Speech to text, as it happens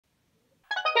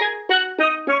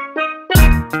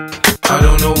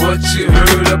she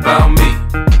heard about me.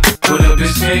 But a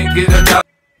bitch can't get a dollar.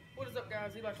 What is up,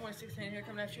 guys? Eli 2016 here,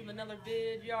 coming at you with another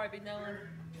vid. You already be knowing.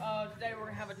 Today we're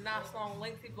gonna have a nice, long,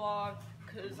 lengthy vlog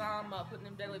because I'm putting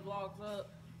them daily vlogs up.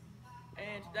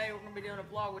 And today we're gonna be doing a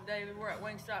vlog with David. We're at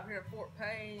Wingstop here at Fort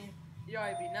Payne. You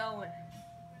already be knowing.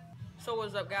 So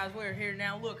what's up, guys? We're here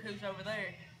now. Look who's over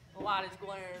there. The light is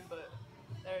glaring, but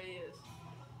there he is.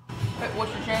 Hey,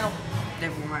 what's your channel?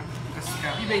 David Warmack. Let's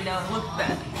go. You be knowing. Look at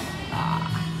that.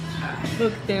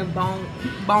 Look at them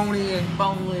bony and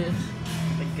boneless.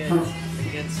 The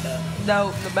good stuff.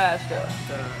 No, the bad stuff.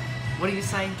 What do you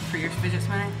say for your fidget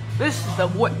spinner? This is the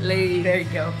Whitley. There you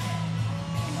go.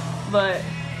 But,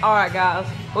 alright guys,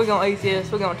 we're gonna eat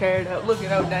this, we're gonna tear it up. Look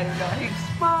at old Daddy guy, he's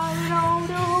smiling on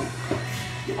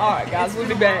them. Alright guys, we'll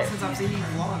be back. Since I've seen you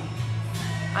vlog.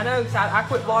 I know, I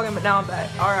quit vlogging, but now I'm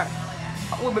back. Alright,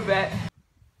 we'll be back.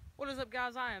 What is up,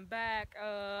 guys? I am back.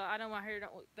 I know my hair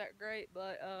don't look that great,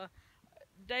 but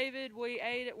David, we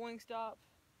ate at Wingstop,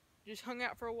 just hung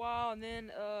out for a while, and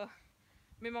then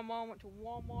me and my mom went to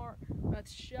Walmart. I'm at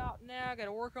the shop now,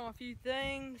 gotta work on a few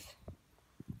things,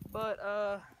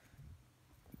 but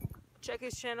check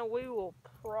his channel. We will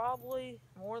probably,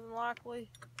 more than likely,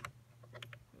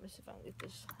 let me see if I can get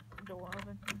this door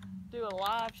open, do a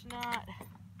live tonight.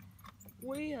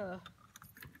 We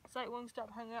sat at Wingstop,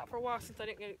 hung out for a while since I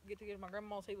didn't get to go to my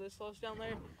grandma's. He lives close down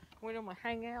there. Went on my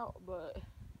hangout, but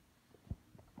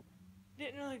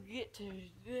didn't really get to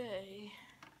today.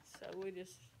 So we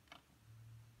just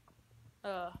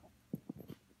hung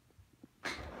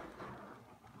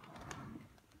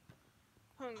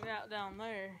out down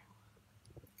there.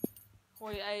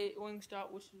 We ate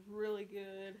Wingstop, which was really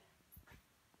good.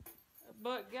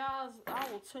 But guys, I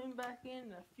will tune back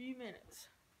in a few minutes.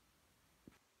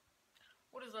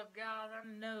 What is up, guys? I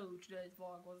know today's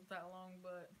vlog wasn't that long,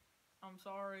 but I'm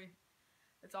sorry.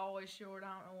 It's always short.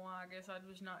 I don't know why. I guess I'm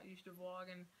just not used to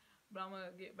vlogging, but I'm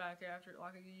gonna get back after it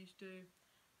like I used to.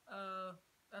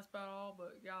 That's about all.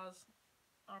 But guys,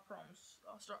 I promise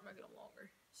I'll start making them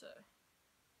longer. So,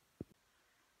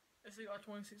 it's Eli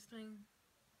 2016.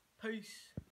 Peace.